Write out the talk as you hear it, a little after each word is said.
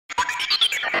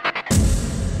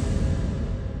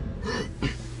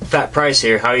Fat Price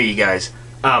here. How are you guys?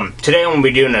 Today I'm going to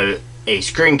be doing a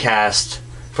screencast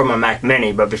for my Mac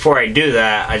Mini, but before I do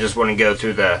that, I just want to go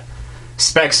through the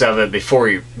specs of it before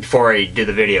I do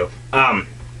the video.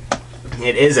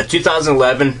 It is a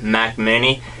 2011 Mac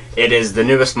Mini. It is the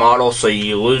newest model, so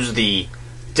you lose the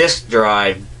disk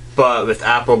drive, but with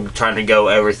Apple trying to go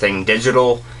everything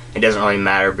digital, it doesn't really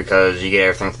matter because you get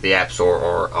everything through the App Store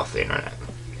or off the internet.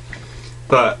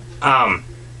 But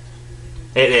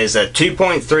it is a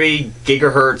 2.3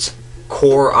 gigahertz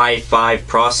Core i5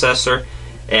 processor.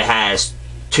 It has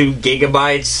 2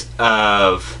 gigabytes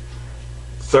of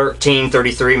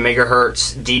 1333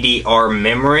 megahertz DDR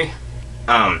memory.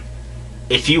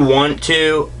 If you want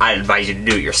to, I advise you to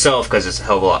do it yourself because it's a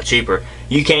hell of a lot cheaper.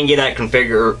 You can get that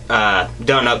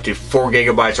done up to 4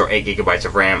 gigabytes or 8 gigabytes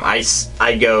of RAM.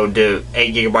 I go do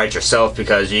 8 gigabytes yourself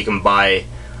because you can buy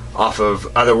off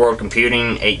of Otherworld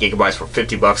Computing 8 gigabytes for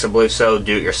 $50, I believe. So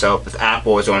do it yourself. With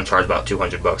Apple, it's only charged about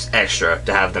 $200 extra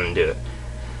to have them do it.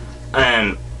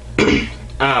 And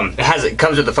it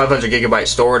comes with the 500 gigabyte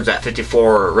storage at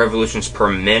 54 revolutions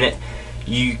per minute.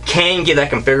 You can get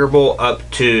that configurable up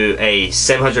to a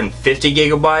 750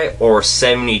 gigabyte or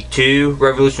 72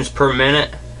 revolutions per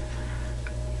minute,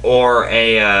 or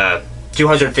a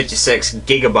 256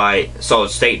 gigabyte solid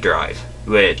state drive,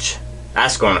 which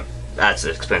that's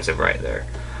expensive right there.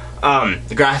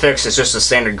 The graphics is just a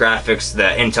standard graphics, the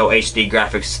Intel HD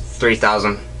Graphics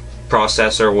 3000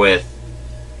 processor with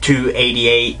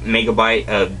 288 megabyte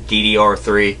of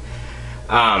DDR3,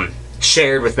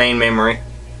 shared with main memory.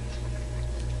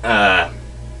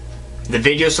 The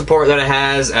video support that it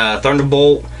has,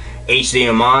 Thunderbolt,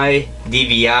 HDMI,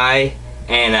 DVI,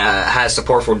 and has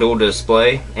support for dual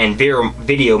display and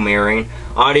video mirroring.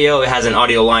 Audio, it has an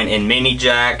audio line in mini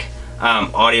jack,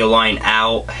 audio line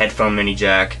out, headphone mini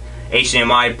jack.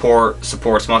 HDMI port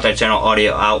supports multi-channel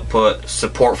audio output,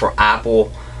 support for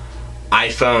Apple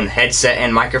iPhone headset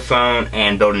and microphone,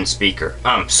 and built-in speaker.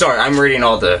 Sorry, I'm reading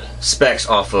all the specs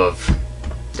off of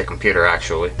the computer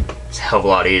actually. It's a hell of a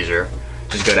lot easier.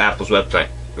 Just go to Apple's website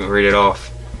and read it off.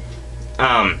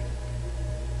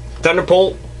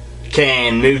 Thunderbolt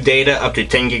can move data up to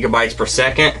 10 gigabytes per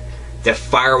second. The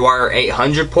FireWire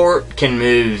 800 port can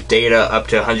move data up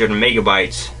to 100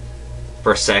 megabytes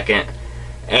per second.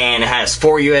 And it has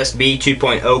 4 USB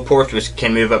 2.0 ports, which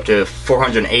can move up to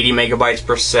 480 megabytes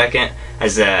per second.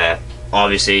 As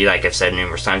obviously, like I've said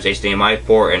numerous times, HDMI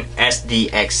port, and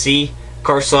SDXC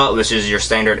card slot, which is your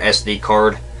standard SD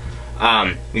card.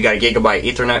 We got a gigabyte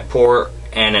Ethernet port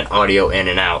and an audio in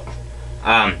and out.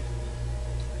 It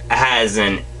has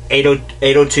an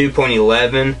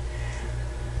 802.11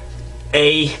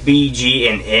 A, B, G,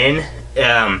 and N.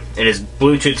 It is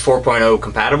Bluetooth 4.0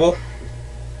 compatible.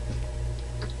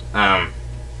 I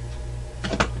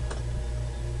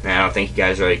don't think you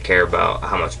guys really care about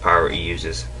how much power it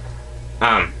uses.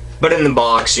 But in the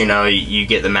box, you know, you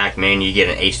get the Mac Mini, you get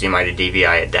an HDMI to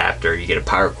DVI adapter, you get a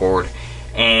power cord,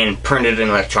 and printed and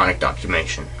electronic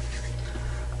documentation.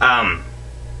 Well,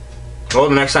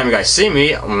 the next time you guys see me,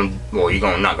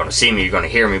 you're not going to see me, you're going to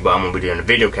hear me, but I'm going to be doing a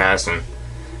video cast and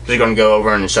just going to go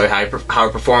over and show you how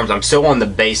it performs. I'm still on the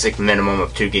basic minimum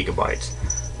of 2 gigabytes,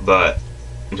 but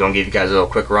I'm going to give you guys a little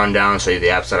quick rundown, show you the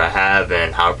apps that I have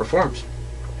and how it performs.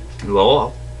 Well,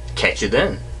 I'll catch you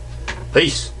then.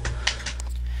 Peace.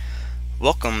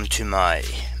 Welcome to my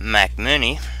Mac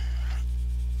Mini.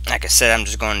 Like I said, I'm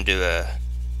just going to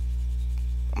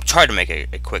I'm trying to make a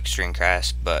quick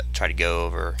screencast, but try to go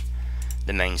over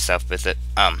the main stuff with it.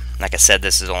 Like I said,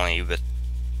 this is only with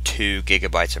 2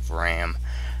 gigabytes of RAM.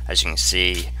 As you can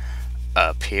see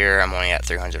up here, I'm only at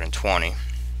 320.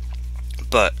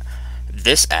 But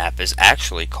this app is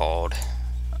actually called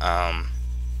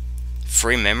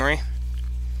Free Memory.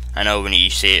 I know when you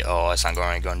see it, oh, it's not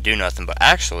going to do nothing, but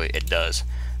actually it does.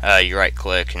 You right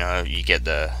click, you know, you get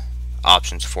the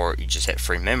options for it. You just hit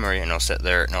Free Memory and it'll sit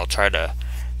there and it'll try to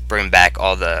bring back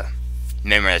all the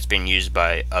memory that's being used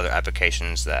by other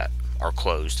applications that are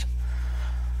closed.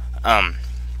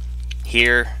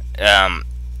 Here,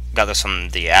 got this from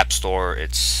the App Store.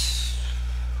 It's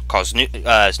called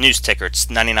News Ticker. It's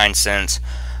 99 cents.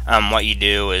 What you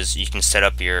do is you can set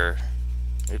up your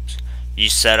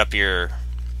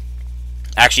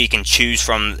actually you can choose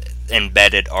from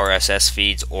Embedded Rss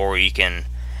Feeds, or you can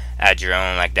add your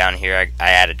own. Like down here, I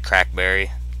added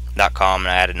crackberry.com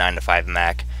and I added 9 to 5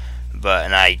 Mac,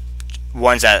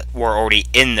 ones that were already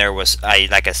in there was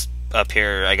up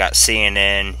here I got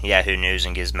CNN, Yahoo News,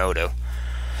 and Gizmodo.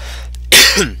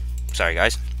 Sorry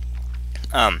guys.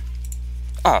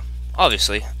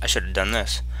 Obviously I should have done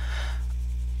this.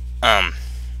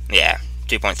 Yeah,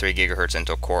 2.3 gigahertz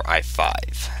Intel Core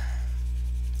i5.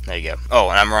 There you go. Oh,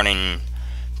 and I'm running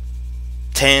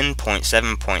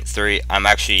 10.7.3. I'm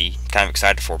actually kind of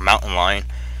excited for Mountain Lion,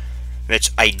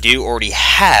 which I do already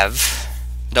have.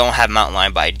 Don't have Mountain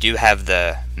Lion, but I do have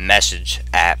the message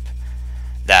app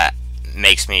that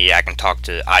makes me, I can talk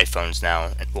to iPhones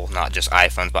now. Well, not just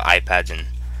iPhones, but iPads and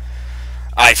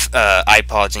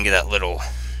iPods, and get that little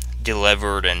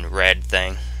delivered and read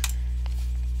thing.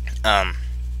 Actually,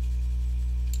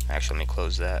 let me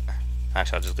close that.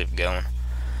 Actually, I'll just leave it going.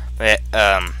 But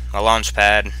my launch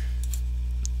pad,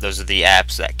 those are the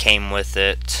apps that came with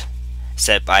it.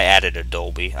 Except I added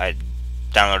Adobe. I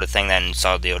downloaded a thing that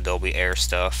installed the Adobe Air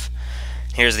stuff.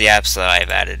 Here's the apps that I've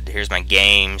added. Here's my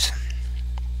games.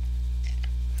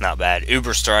 Not bad.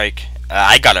 Uber Strike.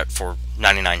 I got it for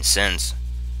 99 cents.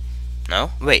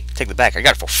 No? Wait, take it back. I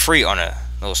got it for free on a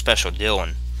little special deal,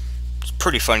 and it's a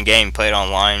pretty fun game. Play it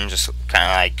online, just kind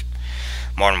of like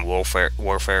Modern Warfare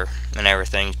and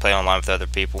everything. Play online with other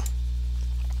people.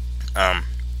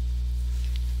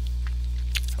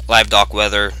 Live dock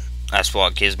weather. That's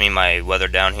what gives me my weather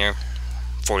down here.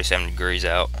 47 degrees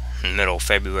out in the middle of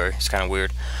February. It's kind of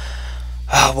weird.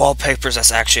 Wallpapers.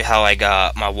 That's actually how I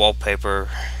got my wallpaper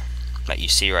that you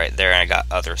see right there, and I got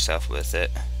other stuff with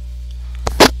it.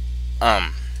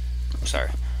 Sorry.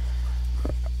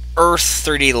 Earth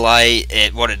 3D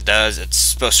light. What it does, it's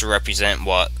supposed to represent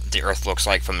what the Earth looks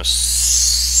like from the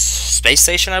space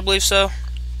station, I believe so.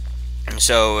 And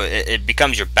so it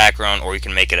becomes your background, or you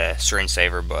can make it a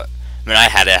screensaver. But I mean, I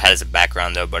had it as a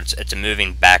background though, but it's a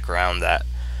moving background that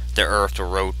the Earth will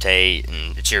rotate,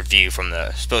 and it's your view from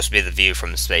the, supposed to be the view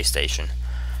from the space station.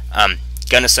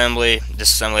 Gun assembly,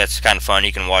 disassembly, that's kind of fun.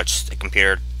 You can watch the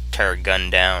computer tear a gun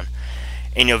down.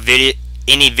 And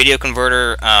any video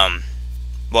converter,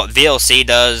 what VLC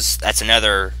does, that's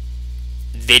another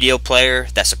video player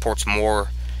that supports more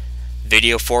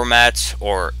video formats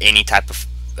or any type of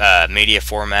media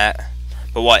format.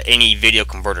 But what any video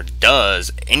converter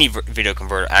does, any video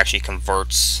converter actually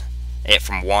converts it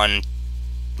from one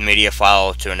media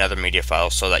file to another media file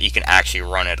so that you can actually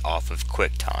run it off of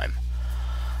QuickTime.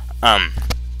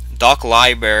 Dock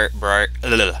library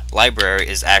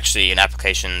is actually an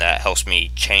application that helps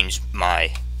me change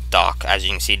my dock. As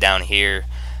you can see down here,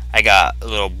 I got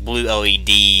little blue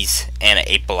LEDs and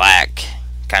a black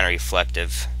kind of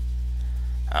reflective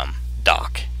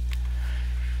dock.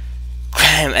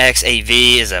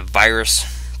 ClamXAV is a virus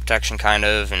protection kind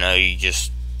of. You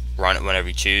just run it whenever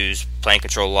you choose. Plane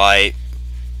control light,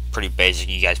 pretty basic.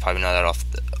 You guys probably know that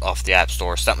off the App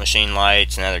Store. Stunt machine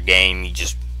lights, another game. You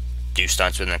just do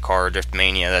stunts within a car. Drift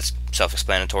Mania, that's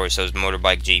self-explanatory. So is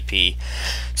Motorbike GP.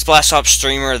 Splash Top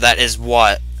Streamer, that is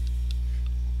what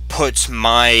puts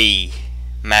my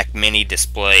Mac Mini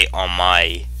display on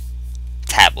my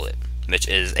tablet, which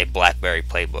is a BlackBerry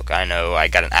Playbook. I know I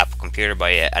got an Apple computer,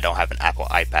 but yet I don't have an Apple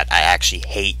iPad. I actually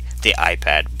hate the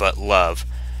iPad, but love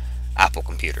Apple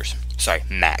computers. Sorry,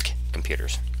 Mac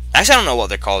computers. Actually, I don't know what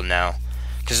they're called now,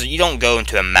 because you don't go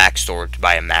into a Mac store to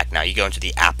buy a Mac now. You go into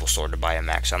the Apple store to buy a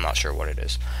Mac, so I'm not sure what it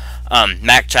is.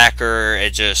 Mac Tracker,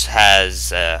 it just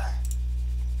has,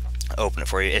 open it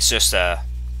for you. It's just a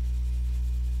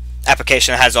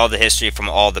application that has all the history from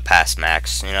all the past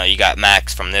Macs. You got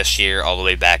Macs from this year all the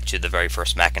way back to the very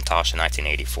first Macintosh in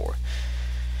 1984.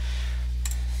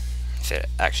 If it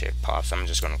actually pops, I'm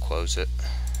just going to close it.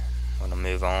 I'm going to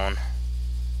move on.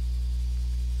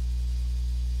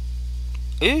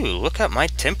 Ooh, look at my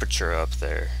temperature up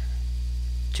there.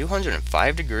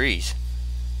 205 degrees.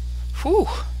 Whew.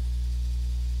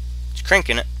 It's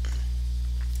cranking it.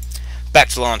 Back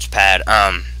to Launchpad.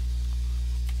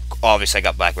 Obviously I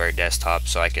got BlackBerry desktop,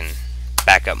 so I can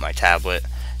back up my tablet.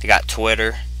 I got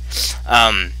Twitter.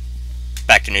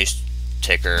 Back to News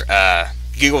Ticker.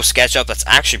 Google SketchUp, that's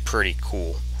actually pretty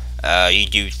cool. You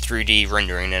do 3D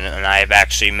rendering in it, and I have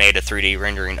actually made a 3D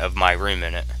rendering of my room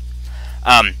in it.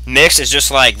 Mix is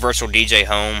just like Virtual DJ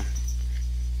Home.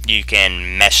 You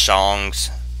can mesh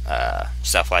songs,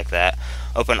 stuff like that.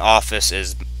 OpenOffice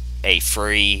is a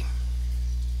free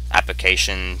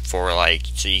application for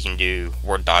so you can do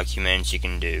Word documents, you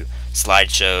can do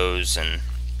slideshows, and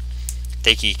I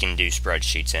think you can do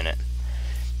spreadsheets in it.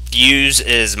 Views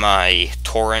is my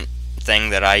torrent thing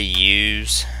that I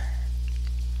use.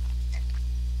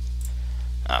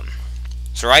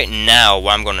 So right now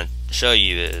what I'm going to show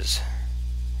you is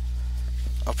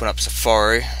open up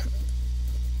Safari.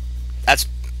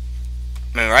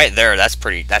 Right there,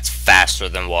 that's faster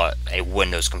than what a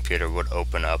Windows computer would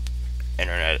open up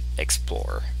Internet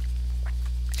Explorer.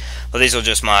 Well, these are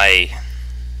just my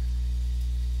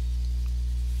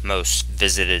most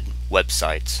visited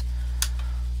websites.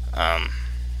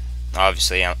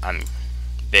 Obviously I'm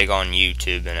big on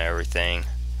YouTube and everything.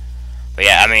 But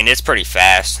yeah, I mean, it's pretty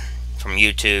fast. From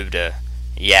YouTube to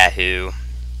Yahoo,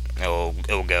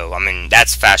 it'll go. I mean,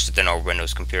 that's faster than our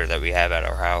Windows computer that we have at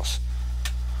our house.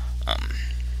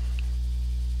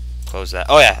 Close that.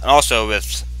 Oh yeah, and also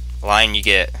with Line you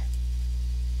get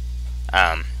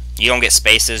you don't get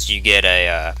spaces, you get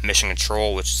a mission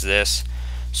control, which is this.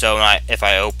 So if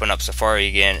I open up Safari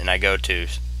again and I go to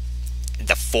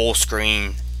the full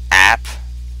screen app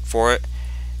for it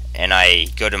and I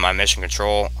go to my mission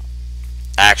control,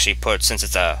 I actually put, since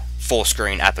it's a full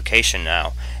screen application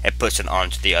now, it puts it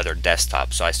onto the other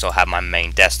desktop, so I still have my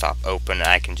main desktop open and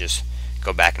I can just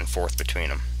go back and forth between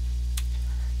them.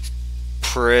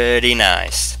 Pretty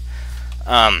nice.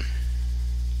 I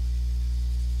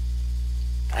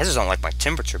just don't like my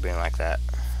temperature being like that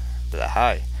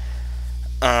high.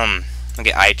 I'll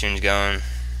get iTunes going,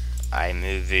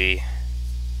 iMovie,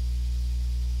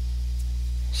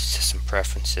 system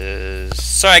preferences.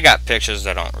 So I got pictures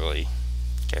I don't really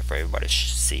care for everybody to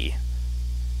see.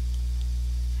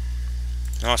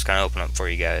 I'll just kind of open up for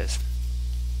you guys.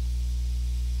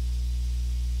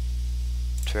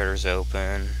 Twitter's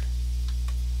open.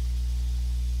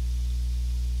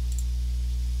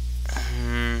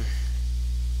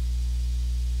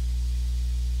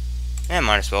 Yeah,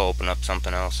 might as well open up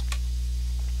something else.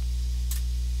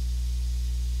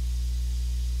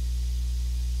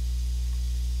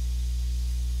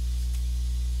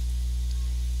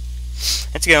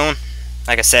 It's going.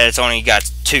 Like I said, it's only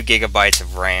got 2 gigabytes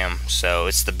of RAM, so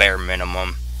it's the bare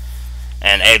minimum.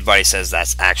 And everybody says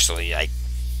that's actually like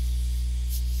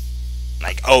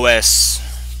OS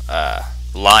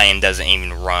Lion doesn't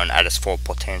even run at its full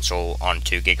potential on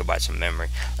 2 gigabytes of memory.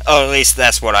 Oh, at least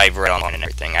that's what I've read online and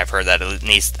everything. I've heard that it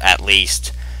needs at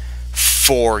least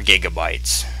 4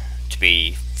 gigabytes to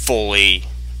be fully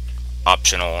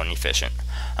optional and efficient.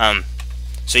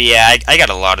 So yeah, I got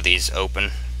a lot of these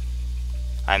open.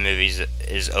 iMovie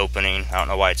is opening. I don't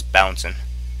know why it's bouncing.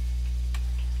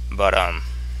 But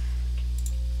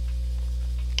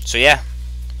so yeah.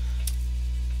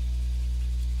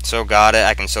 Still got it.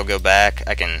 I can still go back.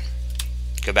 I can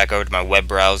go back over to my web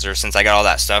browser. Since I got all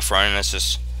that stuff running, let's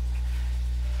just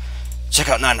check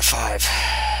out 9 to 5.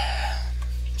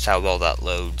 That's how well that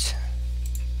loads.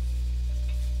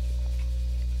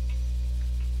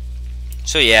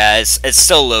 So yeah, it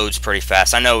still loads pretty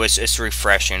fast. I know it's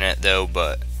refreshing it though,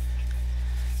 but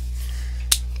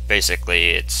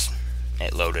basically it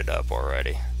loaded up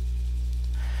already.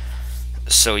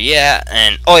 So yeah,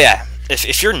 and oh yeah,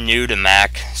 if you're new to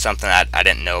Mac, something I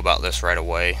didn't know about this right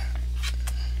away.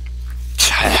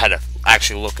 I had to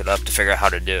actually look it up to figure out how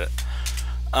to do it.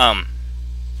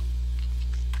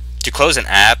 To close an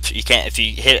app, you can't. If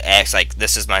you hit X, like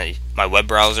this is my web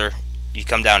browser, you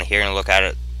come down here and look at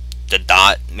it. The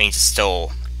dot means it's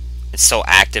still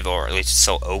active, or at least it's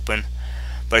still open.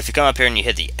 But if you come up here and you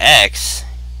hit the X,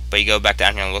 but you go back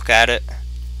down here and look at it,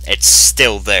 it's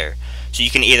still there. So you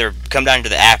can either come down to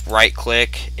the app, right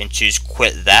click, and choose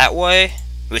quit that way,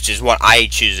 which is what I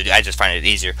choose to do. I just find it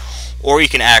easier. Or you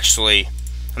can actually,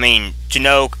 I mean, to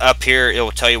know up here, it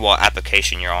will tell you what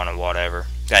application you're on and whatever.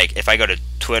 Like if I go to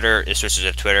Twitter, it switches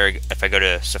to Twitter. If I go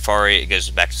to Safari, it goes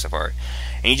back to Safari.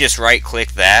 And you just right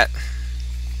click that,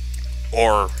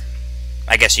 or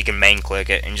I guess you can main click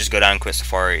it and just go down and quit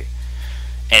Safari,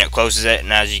 and it closes it.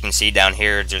 And as you can see down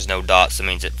here, there's no dots. That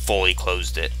means it fully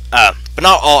closed it. But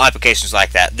not all applications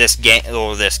like that. This game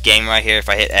right here, if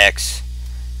I hit X,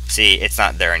 see, it's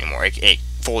not there anymore. It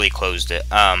fully closed it.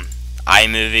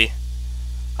 iMovie,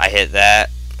 I hit that.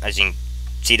 As you can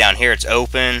see down here, it's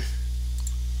open.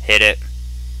 Hit it,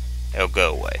 it'll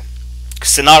go away.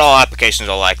 So not all applications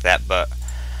are like that, but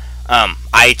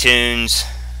iTunes,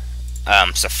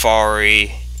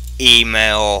 Safari,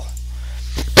 email,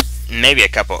 maybe a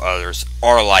couple others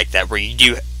are like that, where you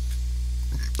do,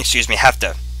 have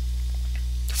to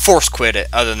force quit it,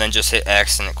 other than just hit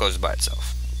X and it closes by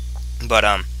itself. But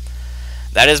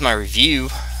that is my review.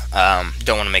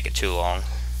 Don't want to make it too long.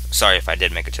 Sorry if I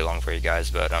did make it too long for you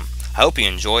guys, but I hope you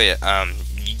enjoy it.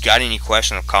 You got any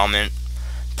question or comment,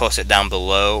 post it down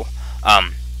below.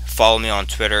 Follow me on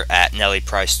Twitter at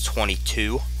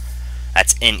NellyPrice22.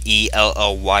 That's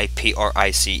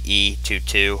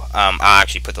NELLYPRICE22. I'll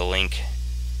actually put the link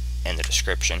in the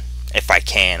description if I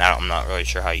can. I'm not really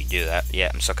sure how you do that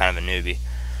yet. I'm still kind of a newbie,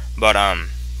 but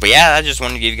yeah, I just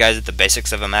wanted to give you guys the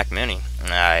basics of a Mac Mini,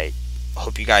 and I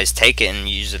hope you guys take it and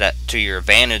use it to your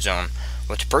advantage on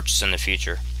what to purchase in the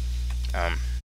future.